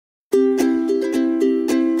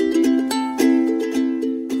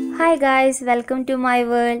Hi guys, welcome to my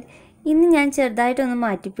world. ഇന്ന് ഞാൻ ചെറുതായിട്ടൊന്ന്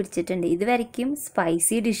മാറ്റി പിടിച്ചിട്ടുണ്ട്. ഇതുവരെയ്ക്കും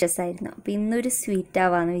സ്പൈസി ഡിഷസ് ആയിരുന്നു. അപ്പോൾ ഇന്നൊരു സ്വീറ്റ്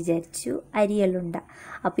ആവാമെന്ന് വിചാരിച്ചു. അരിയെള്ളുണ്ട.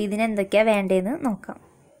 അപ്പോൾ ഇതിനെന്തൊക്കെയാണ് വേണ്ടതെന്ന് നോക്കാം.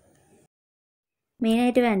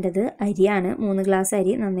 മെയിനായിട്ട് വേണ്ടത് അരിയാണ്. 3 ഗ്ലാസ്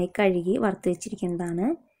അരി നന്നായി കഴുകി വറുത്ത് വെച്ചിരിക്കുന്നതാണ്.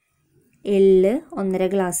 എള്ള് 1.5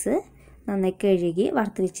 ഗ്ലാസ് നന്നായി കഴുകി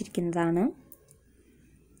വറുത്ത് വെച്ചിരിക്കുന്നതാണ്.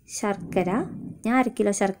 ശർക്കര, ഞാൻ 1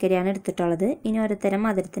 കിലോ ശർക്കരയാണ് എടുത്തിട്ടുള്ളത്. ഇനി ഓരോരുത്തരം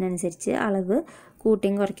മധുരത്തിനനുസരിച്ച് അളവ്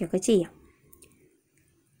കൂട്ടിയും കുറയ്ക്കുകയൊക്കെ ചെയ്യാം.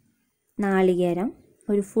 നാളികേരം,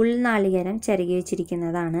 ഒരു ഫുൾ നാളികേരം ചിരകി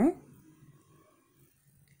വെച്ചിരിക്കുന്നതാണ്.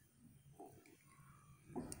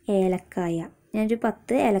 ഏലക്കായ, ഞാനൊരു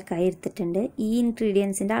 10 ഏലക്കായ എടുത്തിട്ടുണ്ട്. ഈ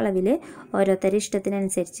ഇൻഗ്രീഡിയൻസിൻ്റെ അളവിൽ ഓരോരുത്തരുടെ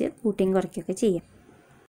ഇഷ്ടത്തിനനുസരിച്ച് കൂട്ടിയും കുറയ്ക്കുകയൊക്കെ ചെയ്യാം.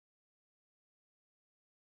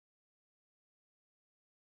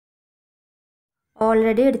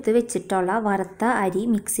 ഓൾറെഡി എടുത്ത് വെച്ചിട്ടുള്ള വറുത്ത അരി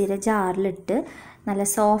മിക്സിയുടെ ജാറിലിട്ട് നല്ല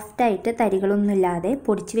സോഫ്റ്റായിട്ട് തരികളൊന്നുമില്ലാതെ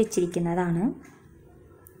പൊടിച്ച് വെച്ചിരിക്കുന്നതാണ്.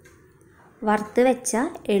 വറുത്ത് വെച്ച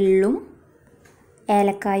എള്ളും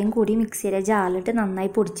ഏലക്കായും കൂടി മിക്സിയുടെ ജാറിലിട്ട്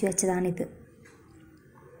നന്നായി പൊടിച്ച് വെച്ചതാണിത്.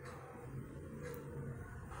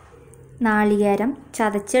 നാളികേരം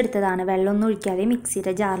ചതച്ചെടുത്തതാണ്, വെള്ളമൊന്നും ഒഴിക്കാതെ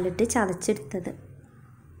മിക്സിയുടെ ജാറിലിട്ട് ചതച്ചെടുത്തത്.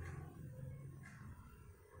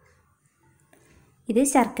 ഇത്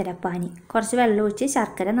ശർക്കരപ്പാനി, കുറച്ച് വെള്ളം ഒഴിച്ച്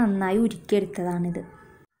ശർക്കര നന്നായി ഉരുക്കിയെടുത്തതാണിത്.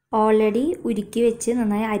 ഓൾറെഡി ഉരുക്കി വെച്ച്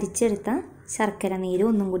നന്നായി അരിച്ചെടുത്ത ശർക്കര നീര്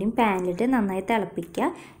ഒന്നും കൂടി പാനിലിട്ട് നന്നായി തിളപ്പിക്കുക.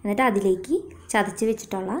 എന്നിട്ട് അതിലേക്ക് ചതച്ച്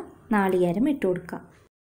വെച്ചിട്ടുള്ള നാളികേരം ഇട്ട് കൊടുക്കുക.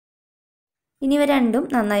 ഇനി ഇവ രണ്ടും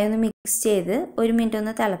നന്നായി ഒന്ന് മിക്സ് ചെയ്ത് 1 മിനിറ്റ്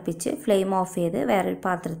ഒന്ന് തിളപ്പിച്ച് ഫ്ലെയിം ഓഫ് ചെയ്ത് വേറൊരു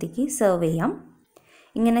പാത്രത്തേക്ക് സെർവ് ചെയ്യാം.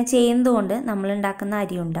 ഇങ്ങനെ ചെയ്യുന്നതുകൊണ്ട് നമ്മളുണ്ടാക്കുന്ന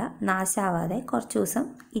അരിയുണ്ട നാശാവാതെ കുറച്ച് ദിവസം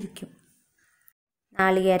ഇരിക്കും.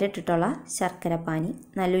 നാളികേരം ഇട്ടിട്ടുള്ള ശർക്കരപ്പാനി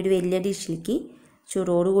നല്ലൊരു വലിയ ഡിഷിലേക്ക്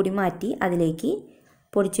ചൂടോടുകൂടി മാറ്റി അതിലേക്ക്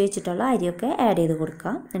പൊടിച്ച് വെച്ചിട്ടുള്ള അരിയൊക്കെ ആഡ് ചെയ്ത്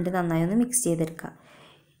കൊടുക്കുക. എന്നിട്ട് നന്നായി ഒന്ന് മിക്സ് ചെയ്തെടുക്കുക.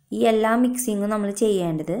 ഈ എല്ലാ മിക്സിങ്ങും നമ്മൾ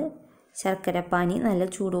ചെയ്യേണ്ടത് ശർക്കരപ്പാനി നല്ല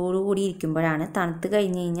ചൂടോടുകൂടി ഇരിക്കുമ്പോഴാണ്. തണുത്ത്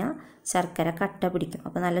കഴിഞ്ഞ് കഴിഞ്ഞാൽ ശർക്കര കട്ട പിടിക്കും.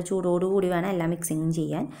 അപ്പോൾ നല്ല ചൂടോടുകൂടി വേണം എല്ലാ മിക്സിങ്ങും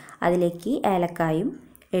ചെയ്യാൻ. അതിലേക്ക് ഏലക്കായും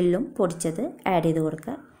എള്ളും പൊടിച്ചത് ആഡ് ചെയ്ത്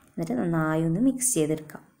കൊടുക്കുക. എന്നിട്ട് നന്നായി ഒന്ന് മിക്സ്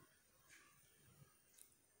ചെയ്തെടുക്കുക.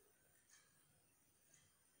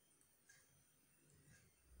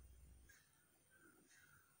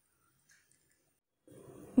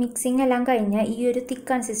 മിക്സിംഗ് എല്ലാം കഴിഞ്ഞാൽ ഈ ഒരു തിക്ക്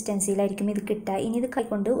കൺസിസ്റ്റൻസിയിലായിരിക്കും ഇത് കിട്ടുക. ഇനി ഇത്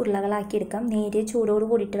കൈകൊണ്ട് ഉരുളകളാക്കി എടുക്കാം. നേരിയ ചൂടോട്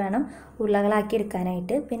കൂടിയിട്ട് വേണം ഉരുളകളാക്കി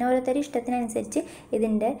എടുക്കാനായിട്ട്. പിന്നെ ഓരോരുത്തരുടെ ഇഷ്ടത്തിനനുസരിച്ച്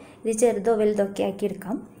ഇത് ചെറുതോ വലുതോ ഒക്കെ ആക്കി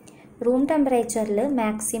എടുക്കാം. റൂം ടെമ്പറേച്ചറിൽ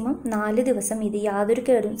മാക്സിമം 4 ദിവസം ഇത് യാതൊരു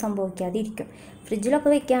കേടും സംഭവിക്കാതെ ഇരിക്കും.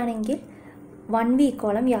 ഫ്രിഡ്ജിലൊക്കെ വെക്കുകയാണെങ്കിൽ 1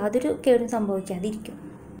 വീക്കോളം യാതൊരു കേടും സംഭവിക്കാതെ ഇരിക്കും.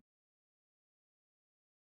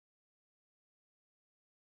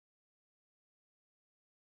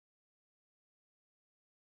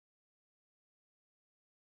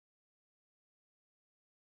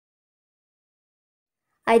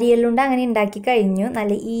 അരിയെള്ളുണ്ട അങ്ങനെ ഉണ്ടാക്കി കഴിഞ്ഞു.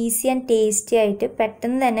 നല്ല ഈസി ആൻഡ് ടേസ്റ്റി ആയിട്ട്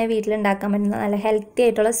പെട്ടെന്ന് തന്നെ വീട്ടിലുണ്ടാക്കാൻ പറ്റുന്ന നല്ല ഹെൽത്തി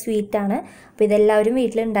ആയിട്ടുള്ള സ്വീറ്റാണ്. അപ്പോൾ ഇതെല്ലാവരും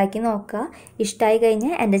വീട്ടിലുണ്ടാക്കി നോക്കുക. ഇഷ്ടമായി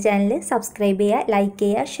കഴിഞ്ഞാൽ എൻ്റെ ചാനൽ സബ്സ്ക്രൈബ് ചെയ്യുക, ലൈക്ക്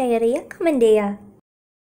ചെയ്യുക, ഷെയർ ചെയ്യുക, കമൻറ്റ് ചെയ്യുക.